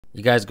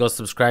You guys go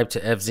subscribe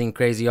to FZing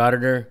Crazy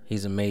Auditor.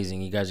 He's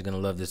amazing. You guys are going to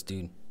love this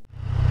dude.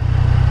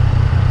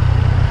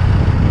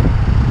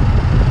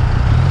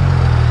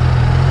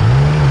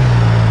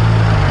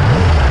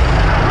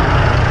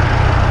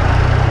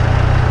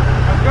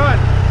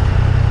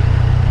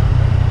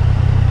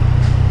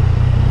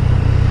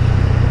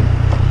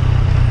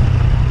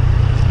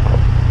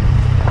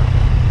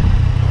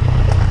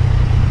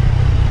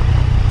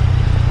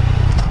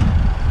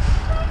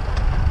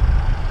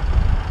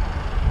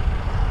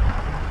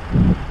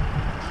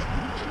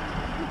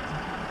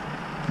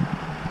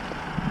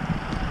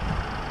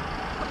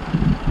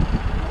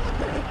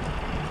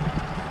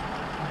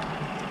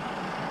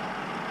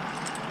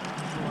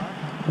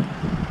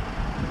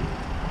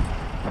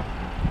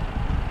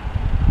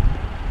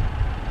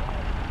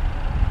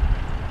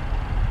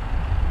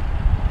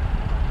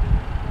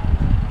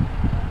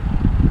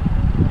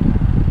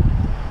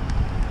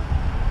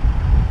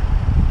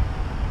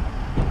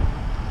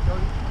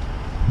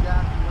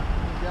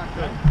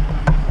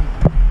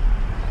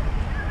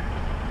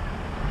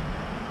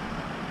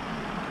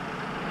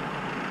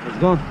 Let's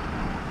go.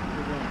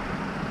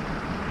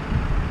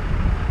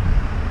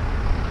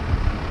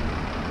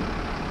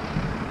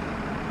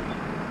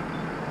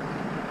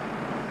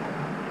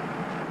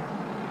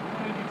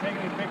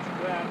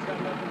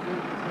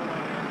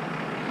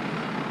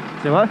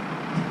 Say what?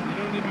 You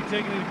don't need to be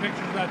taking any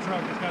pictures of that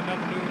truck. It's got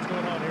nothing to do with what's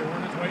going on here.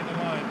 We're just waiting in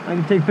line. I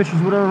can take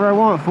pictures whatever I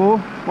want,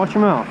 fool. Watch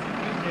your mouth.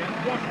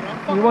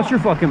 Watch your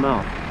fucking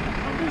mouth.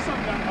 Don't do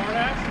something, that hard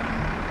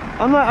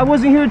ass. I'm not. I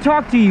wasn't here to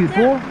talk to you,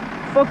 fool.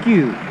 Fuck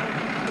you.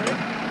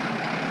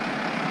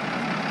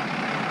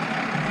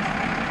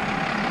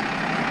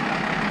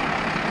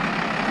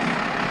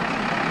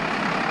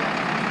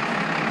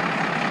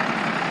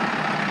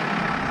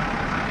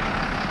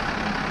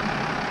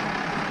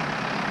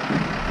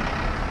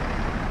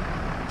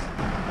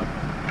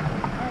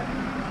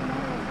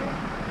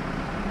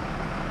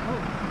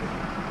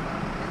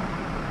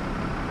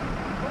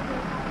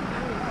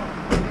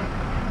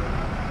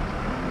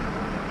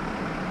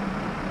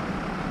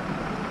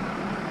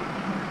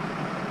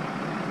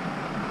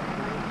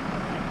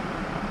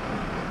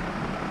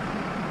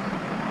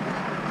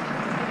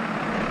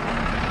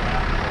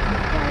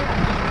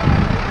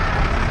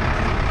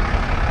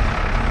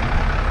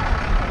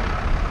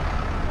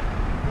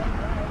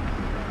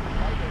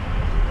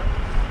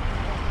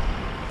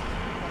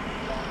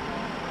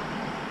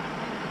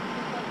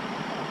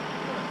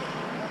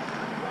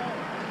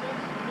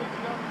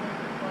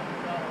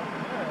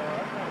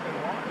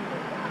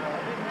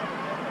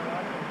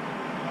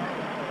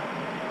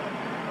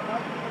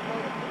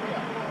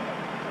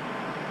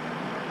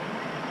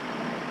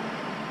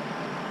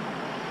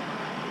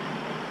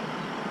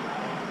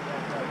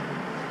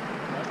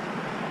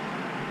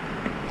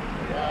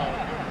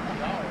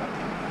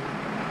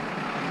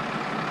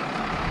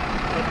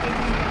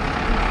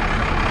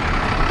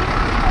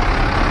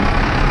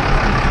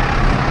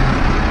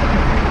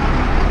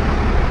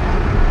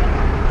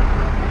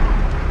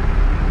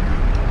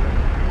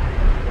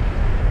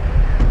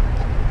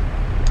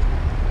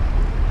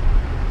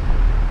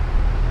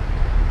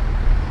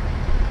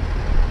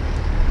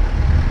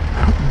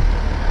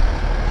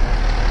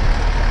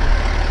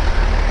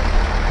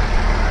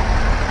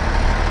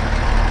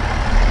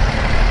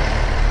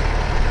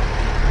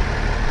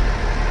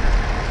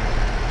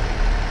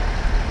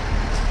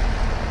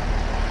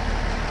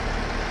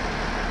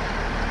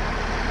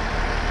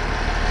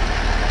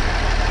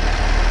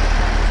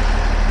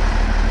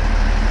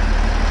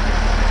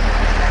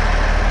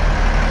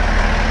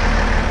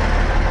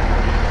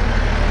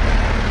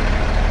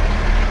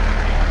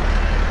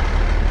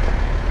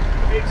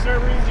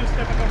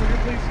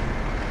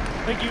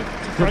 Thank you.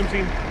 It's a crime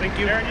scene. Thank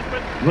you.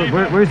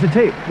 Aaron, where's the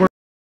tape?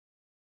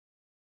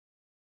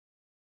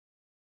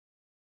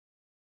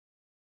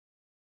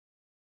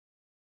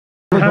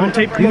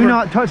 You do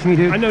not touch me,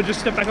 dude. I know.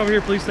 Just step back over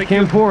here, please. Thank you.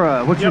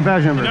 Campora, what's your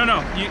badge number?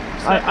 No.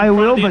 I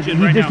will, but you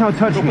just don't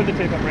touch me. Go put the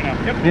tape up right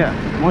now. Yep.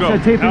 Yeah. Once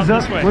that tape is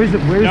up, where's the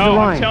line? No,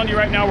 I'm telling you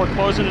right now, we're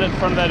closing it in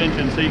front of that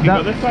engine. So you can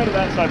go this side or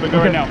that side, but go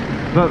right now.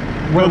 But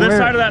go this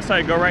side or that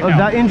side. Go right now. Of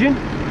that engine?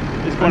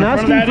 I'm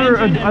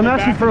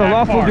asking for a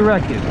lawful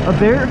directive. Up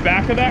there?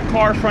 Back of that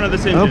car, front of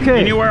this engine. Okay.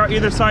 Anywhere,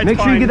 either side. Make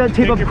sure you get that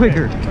tape up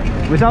quicker,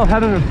 without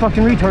having a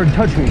fucking retard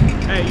touch me.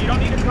 Hey, you don't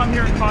need to come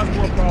here and cause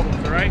more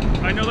problems, all right?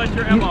 I know that's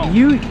your MO.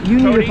 You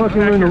need to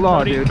fucking learn the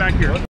law, dude. Back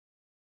here.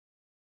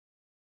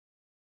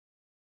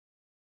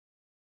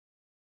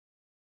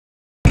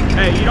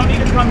 Hey, you don't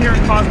need to come here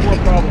and cause more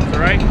problems, all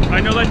right?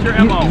 I know that's your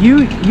MO. You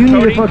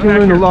need to fucking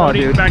learn the law,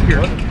 dude. Back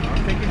here.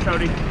 Thank you,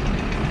 Cody.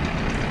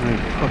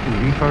 Fucking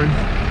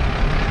retards.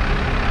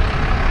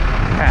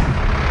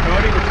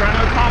 Cody, we're trying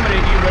to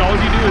accommodate you, but all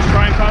you do is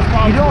try and cause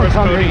problems for us,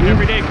 Cody.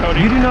 Every day, Cody.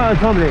 You do not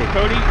accommodate.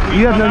 Cody,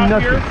 we come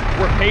out here,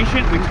 we're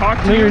patient, we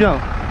talk to you. No.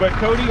 But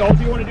Cody, all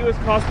you want to do is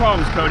cause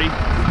problems, Cody.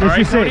 All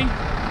right, Cody?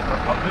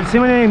 Say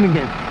my name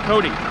again.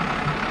 Cody.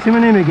 Say my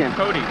name again.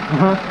 Cody.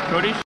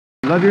 Cody. Cody.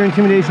 Love your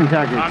intimidation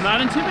tactics. I'm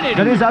not intimidating.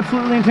 That is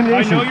absolutely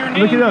intimidation. I know your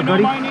name. Look it up,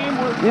 buddy. You know my name.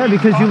 We're Yeah,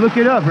 because you look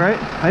it up,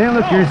 right? I didn't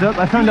look yours up.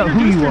 I found out who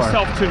you are. Introduce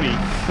yourself to me.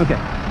 Okay.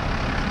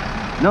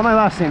 Not my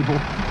last name, fool.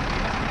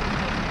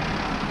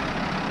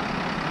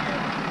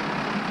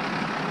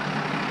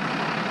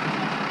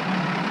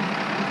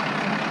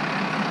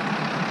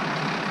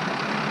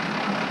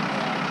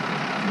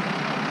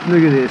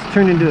 Look at this.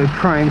 Turned into a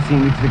crime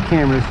scene because the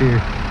camera's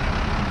here.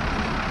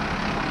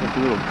 Like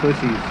little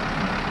pussies.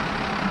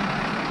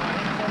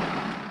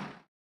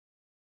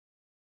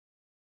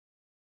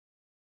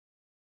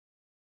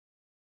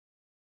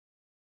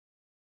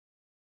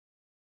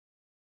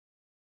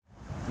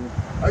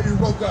 I just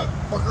woke up,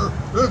 fucker.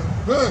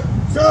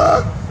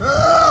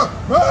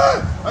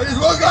 I just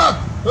woke up.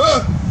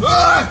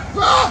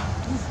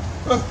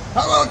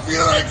 How about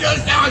feeling like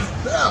just now?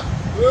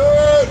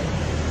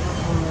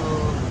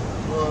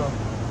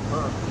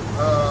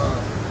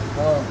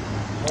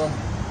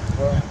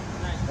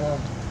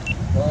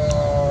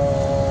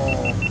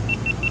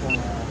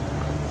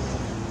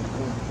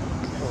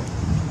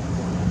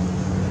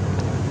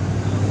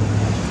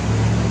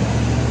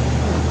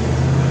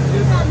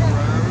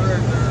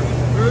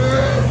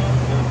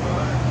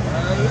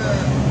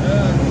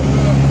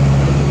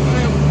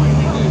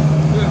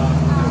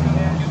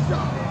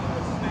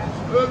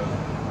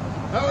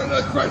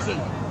 Question.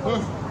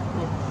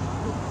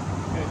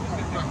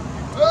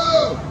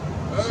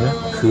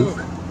 Coop.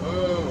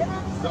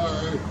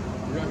 Sorry.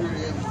 You're not here to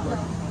answer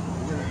questions.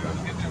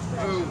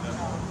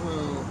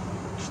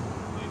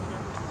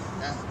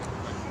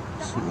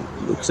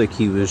 Looks like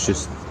he was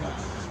just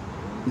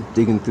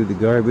digging through the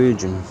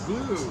garbage and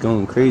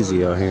going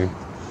crazy out here.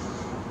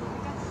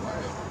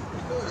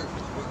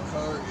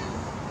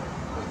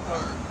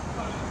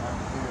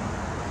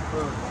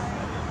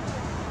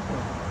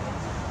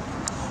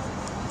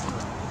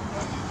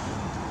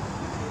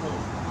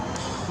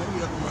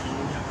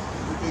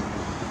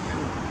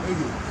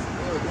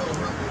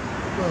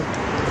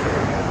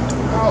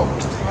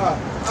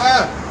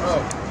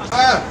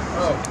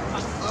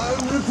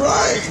 I'm just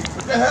trying.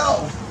 What the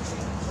hell?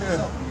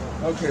 Yeah.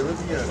 Okay,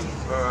 let's get it.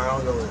 Alright,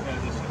 I'll go in.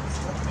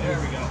 There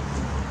we go.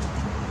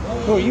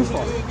 Who are you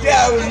from?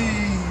 Yeah,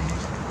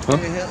 Huh?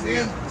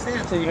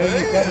 So you know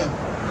you got him.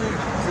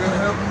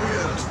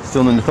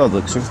 Filming the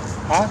public, sir.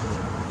 Huh?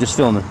 Just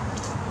filming.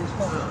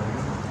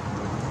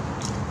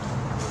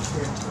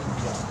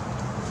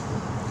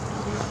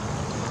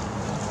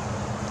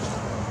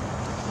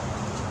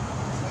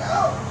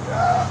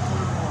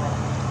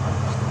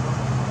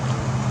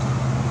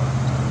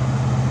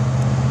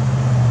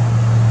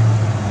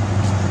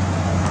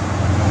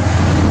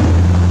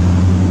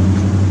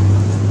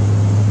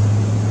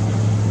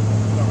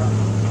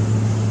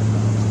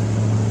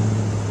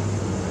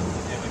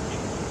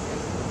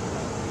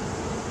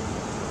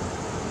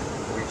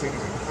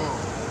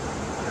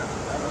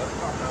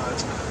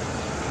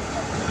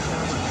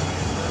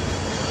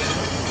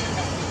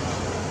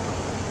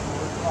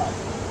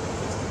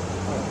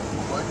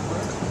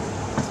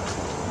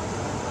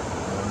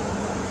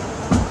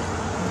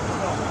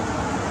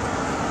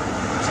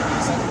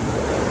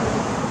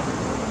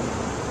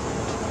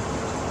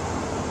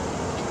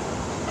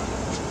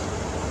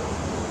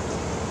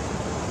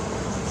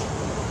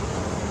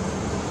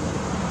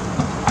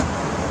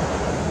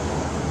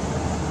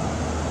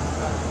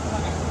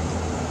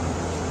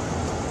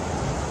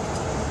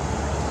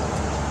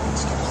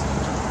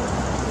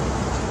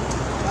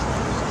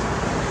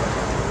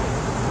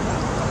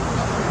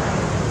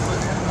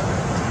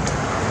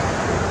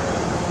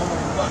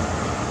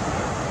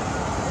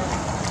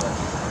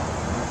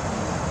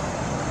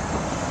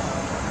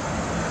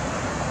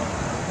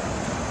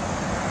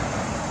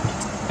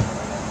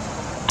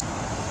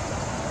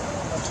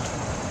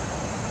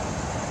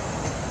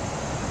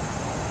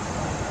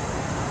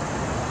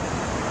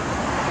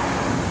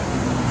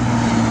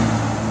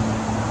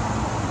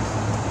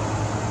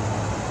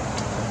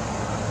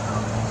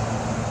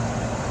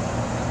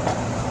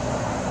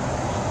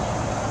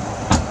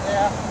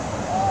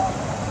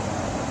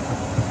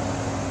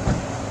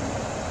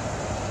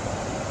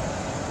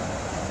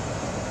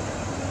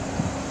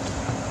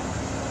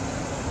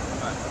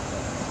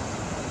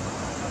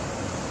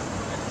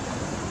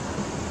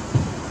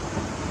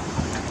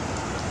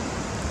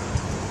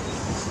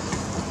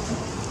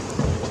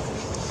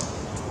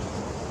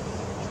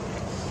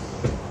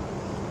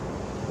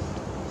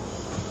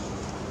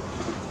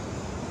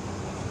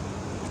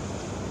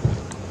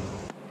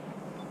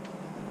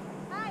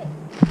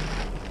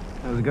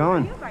 How's it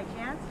going? Who are you by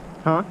chance?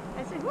 Huh?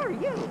 I said, who are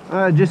you?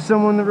 Just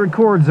someone that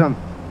records them.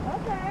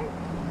 Okay.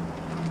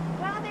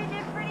 Well, they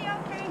did pretty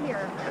okay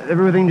here.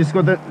 Everything just go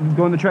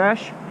in the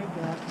trash? I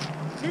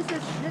guess.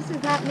 This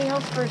is not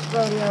Neil's first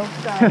rodeo,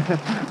 so.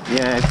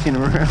 Yeah, I've seen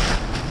him around.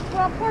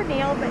 Well, poor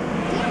Neil, but.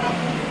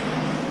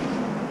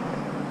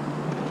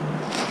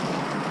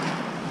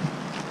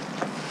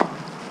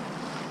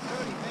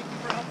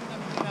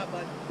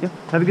 Yeah.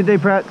 Have a good day,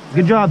 Pratt.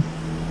 Good job.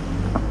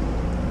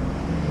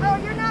 Oh,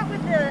 you're not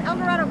with the El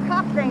Dorado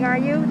Cop thing, are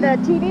you? The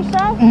TV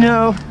show?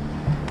 No,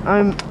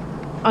 I'm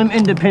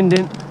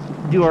independent.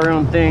 Do our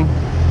own thing.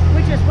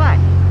 Which is what?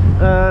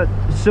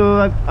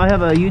 So I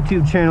have a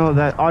YouTube channel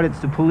that audits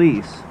the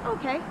police.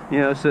 Okay. You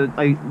know, so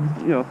I,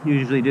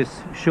 usually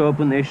just show up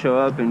when they show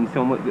up and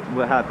film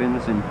what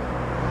happens. And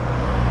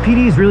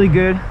PD's really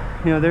good.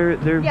 You know,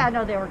 they're Yeah,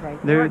 no, they were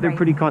great. They're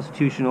pretty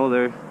constitutional.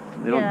 They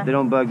Yeah.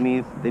 don't bug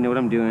me. They know what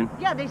I'm doing.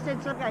 Yeah, they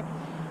said something.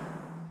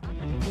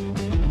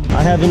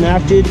 I have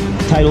enacted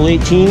Title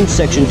 18,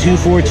 Section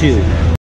 242.